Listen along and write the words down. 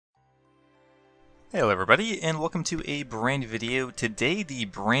Hello everybody, and welcome to a brand new video. Today the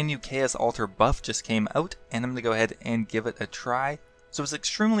brand new Chaos Altar buff just came out, and I'm going to go ahead and give it a try. So it's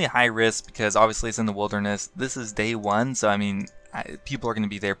extremely high risk because obviously it's in the wilderness. This is day one, so I mean, people are going to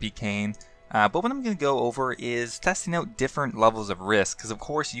be there PKing. But what I'm going to go over is testing out different levels of risk, because of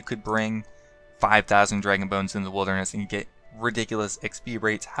course you could bring 5,000 Dragon Bones in the wilderness and you get ridiculous XP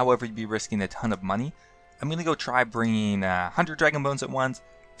rates, however you'd be risking a ton of money. I'm going to go try bringing 100 Dragon Bones at once,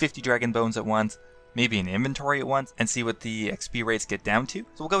 50 Dragon Bones at once, maybe an inventory at once, and see what the XP rates get down to. So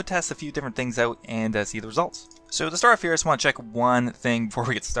we'll go test a few different things out and see the results. So to start off here, I just want to check one thing before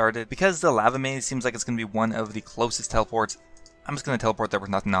we get started. Because the lava maze seems like it's going to be one of the closest teleports, I'm just going to teleport there with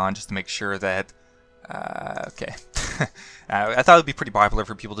nothing on just to make sure that... okay. I thought it would be pretty popular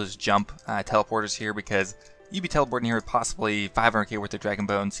for people to just jump teleporters here, because you'd be teleporting here with possibly 500k worth of Dragon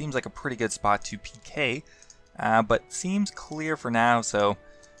Bones. Seems like a pretty good spot to PK, but seems clear for now, so...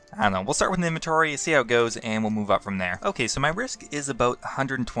 I don't know, we'll start with an inventory, see how it goes, and we'll move up from there. Okay, so my risk is about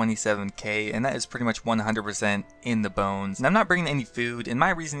 127k, and that is pretty much 100% in the bones. And I'm not bringing any food, and my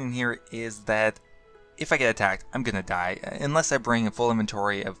reasoning here is that if I get attacked, I'm gonna die. Unless I bring a full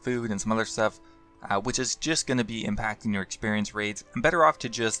inventory of food and some other stuff, which is just gonna be impacting your experience rates, I'm better off to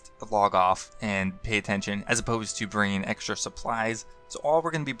just log off and pay attention, as opposed to bringing extra supplies. So all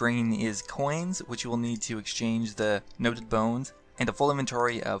we're gonna be bringing is coins, which you will need to exchange the noted bones, and a full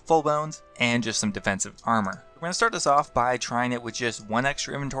inventory of full bones, and just some defensive armor. We're going to start this off by trying it with just one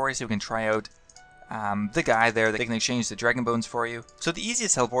extra inventory so we can try out the guy there that can exchange the Dragon Bones for you. So the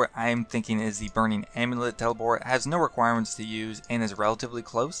easiest teleport I'm thinking is the Burning Amulet teleport. It has no requirements to use and is relatively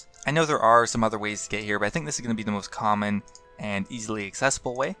close. I know there are some other ways to get here, but I think this is going to be the most common and easily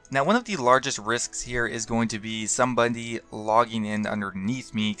accessible way. Now, one of the largest risks here is going to be somebody logging in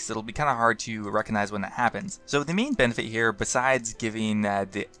underneath me, because it'll be kind of hard to recognize when that happens. So the main benefit here, besides giving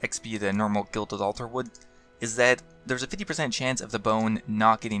the XP the normal Gilded Altar would, is that there's a 50% chance of the bone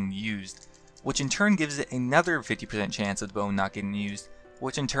not getting used, which in turn gives it another 50% chance of the bone not getting used,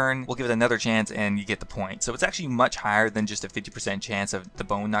 which in turn will give it another chance and you get the point. So it's actually much higher than just a 50% chance of the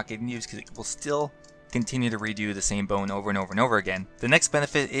bone not getting used, because it will still continue to redo the same bone over and over and over again. The next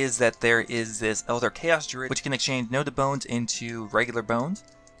benefit is that there is this Elder Chaos Druid, which can exchange noted bones into regular bones,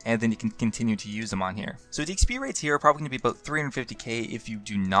 and then you can continue to use them on here. So the XP rates here are probably going to be about 350k if you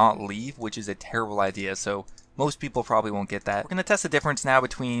do not leave, which is a terrible idea, so most people probably won't get that. We're going to test the difference now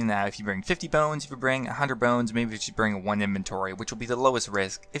between if you bring 50 bones, if you bring 100 bones, maybe if you bring one inventory, which will be the lowest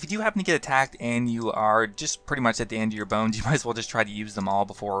risk. If you do happen to get attacked and you are just pretty much at the end of your bones, you might as well just try to use them all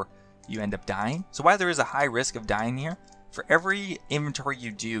before you end up dying. So while there is a high risk of dying here, for every inventory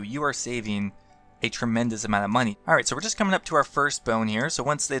you do, you are saving a tremendous amount of money. Alright, so we're just coming up to our first bone here. So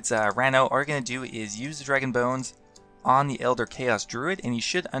once it's ran out, all you're going to do is use the Dragon Bones on the Elder Chaos Druid, and he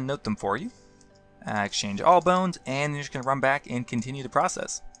should unnote them for you. Exchange all bones, and you're just going to run back and continue the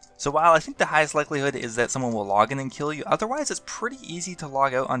process. So while I think the highest likelihood is that someone will log in and kill you, otherwise it's pretty easy to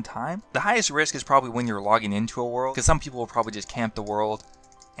log out on time. The highest risk is probably when you're logging into a world, because some people will probably just camp the world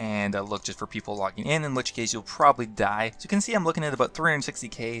and look just for people logging in which case you'll probably die. So you can see I'm looking at about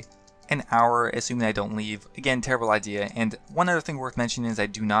 360k an hour, assuming I don't leave. Again, terrible idea. And one other thing worth mentioning is I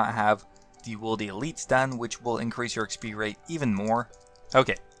do not have the Wildy Elites done, which will increase your XP rate even more.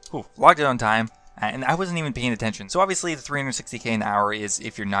 Okay, logged it on time, and I wasn't even paying attention. So obviously the 360k an hour is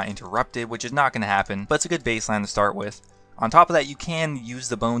if you're not interrupted, which is not going to happen, but it's a good baseline to start with. On top of that, you can use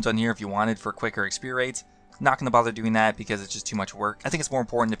the bones on here if you wanted for quicker XP rates. Not going to bother doing that because it's just too much work. I think it's more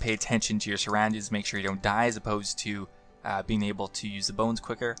important to pay attention to your surroundings, make sure you don't die, as opposed to being able to use the bones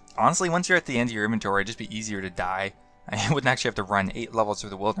quicker. Honestly, once you're at the end of your inventory, it'd just be easier to die. I wouldn't actually have to run 8 levels through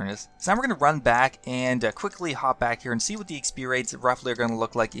the wilderness. So now we're going to run back and quickly hop back here and see what the XP rates roughly are going to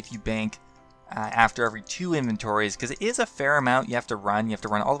look like if you bank after every 2 inventories, because it is a fair amount you have to run. You have to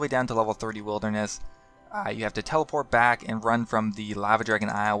run all the way down to level 30 wilderness. You have to teleport back and run from the Lava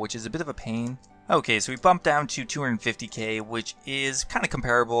Dragon Isle, which is a bit of a pain. Okay, so we bumped down to 250k, which is kind of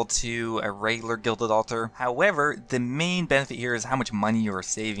comparable to a regular Gilded Altar. However, the main benefit here is how much money you are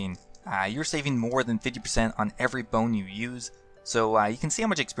saving. You're saving more than 50% on every bone you use. So you can see how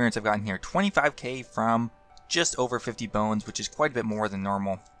much experience I've gotten here. 25k from just over 50 bones, which is quite a bit more than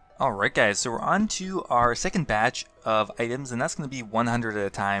normal. Alright guys, so we're on to our second batch of items, and that's going to be 100 at a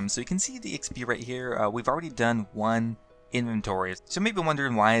time. So you can see the XP right here. We've already done one inventory. So you may be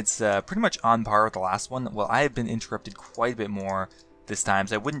wondering why it's pretty much on par with the last one. Well, I have been interrupted quite a bit more this time,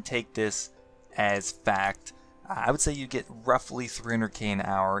 so I wouldn't take this as fact. I would say you get roughly 300k an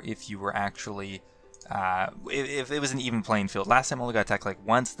hour if you were actually, if it was an even playing field. Last time I only got attacked like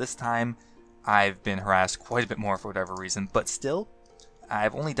once. This time I've been harassed quite a bit more for whatever reason, but still,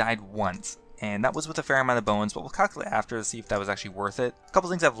 I've only died once, and that was with a fair amount of bones, but we'll calculate after to see if that was actually worth it. A couple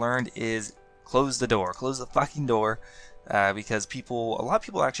things I've learned is close the door. Close the fucking door. Because a lot of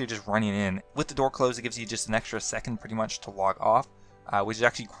people are actually just running in. With the door closed, it gives you just an extra second pretty much to log off, which is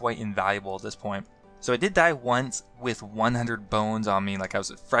actually quite invaluable at this point. So I did die once with 100 bones on me, like I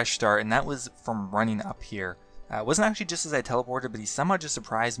was a fresh start, and that was from running up here. It wasn't actually just as I teleported, but he somehow just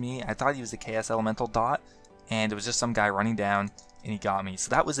surprised me. I thought he was the Chaos Elemental Dot, and it was just some guy running down, and he got me.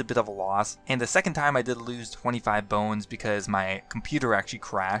 So that was a bit of a loss. And the second time I did lose 25 bones because my computer actually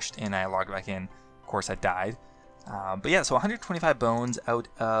crashed, and I logged back in. Of course I died. But yeah, so 125 bones out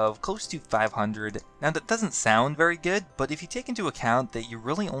of close to 500. Now that doesn't sound very good, but if you take into account that you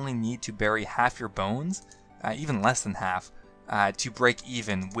really only need to bury half your bones, even less than half, to break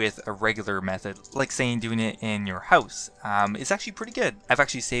even with a regular method, like saying doing it in your house, it's actually pretty good. I've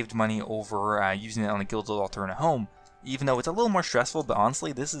actually saved money over using it on a Gilded Altar in a home, even though it's a little more stressful, but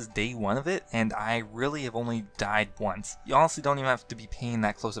honestly this is day one of it, and I really have only died once. You honestly don't even have to be paying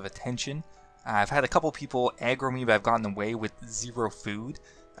that close of attention. I've had a couple people aggro me, but I've gotten away with 0 food.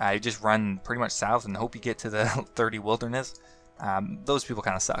 You just run pretty much south and hope you get to the 30 wilderness. Those people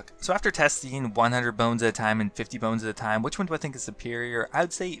kind of suck. So after testing 100 bones at a time and 50 bones at a time, which one do I think is superior? I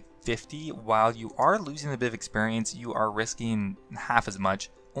would say 50. While you are losing a bit of experience, you are risking half as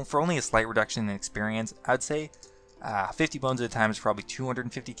much. For only a slight reduction in experience, I would say 50 bones at a time is probably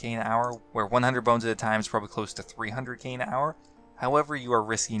 250k an hour, where 100 bones at a time is probably close to 300k an hour. However, you are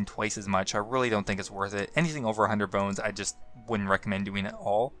risking twice as much. I really don't think it's worth it. Anything over 100 bones, I just wouldn't recommend doing at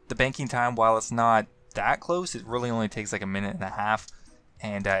all. The banking time, while it's not that close, it really only takes like a minute and a half.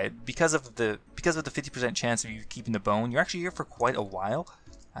 And because of the 50% chance of you keeping the bone, you're actually here for quite a while.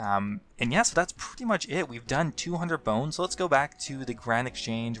 And yeah, so that's pretty much it. We've done 200 bones. So let's go back to the Grand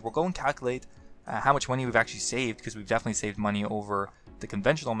Exchange. We'll go and calculate how much money we've actually saved, because we've definitely saved money over the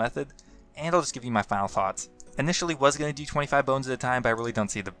conventional method. And I'll just give you my final thoughts. Initially was going to do 25 bones at a time, but I really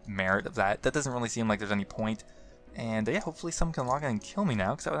don't see the merit of that. That doesn't really seem like there's any point. And yeah, hopefully someone can log in and kill me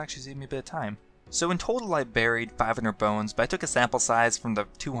now, because that would actually save me a bit of time. So in total I buried 500 bones, but I took a sample size from the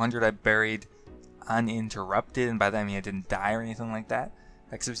 200 I buried uninterrupted, and by that I mean I didn't die or anything like that,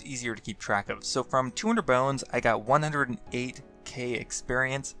 because it was easier to keep track of. So from 200 bones I got 108k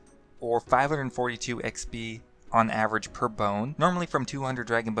experience, or 542 XP on average per bone. Normally from 200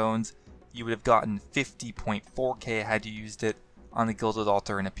 dragon bones you would have gotten 50.4k had you used it on the Gilded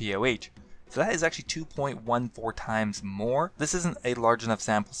Altar in a POH. So that is actually 2.14 times more. This isn't a large enough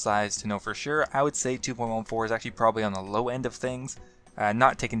sample size to know for sure. I would say 2.14 is actually probably on the low end of things,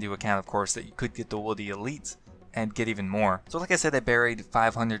 not taking into account of course that you could get the Woody Elites and get even more. So like I said, I buried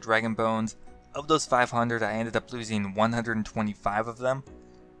 500 dragon bones. Of those 500 I ended up losing 125 of them.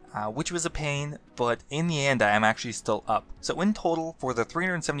 Which was a pain, but in the end I am actually still up. So in total, for the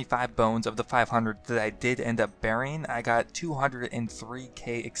 375 bones of the 500 that I did end up burying, I got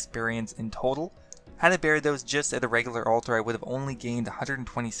 203k experience in total. Had I buried those just at a regular altar, I would have only gained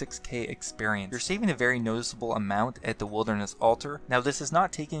 126k experience. You're saving a very noticeable amount at the Wilderness Altar. Now this is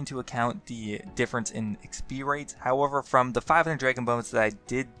not taking into account the difference in XP rates. However, from the 500 dragon bones that I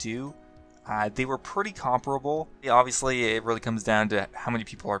did do, they were pretty comparable. Obviously, it really comes down to how many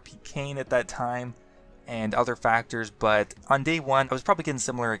people are PKing at that time and other factors, but on day one, I was probably getting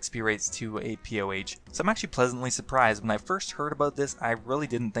similar XP rates to a POH. So I'm actually pleasantly surprised. When I first heard about this, I really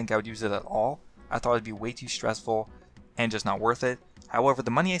didn't think I would use it at all. I thought it'd be way too stressful and just not worth it. However,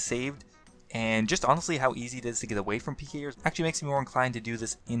 the money I saved, and just honestly how easy it is to get away from PKers, actually makes me more inclined to do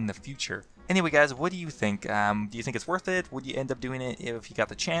this in the future. Anyway guys, what do you think? Do you think it's worth it? Would you end up doing it if you got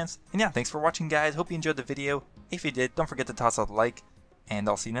the chance? And yeah, thanks for watching guys. Hope you enjoyed the video. If you did, don't forget to toss out a like, and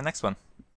I'll see you in the next one.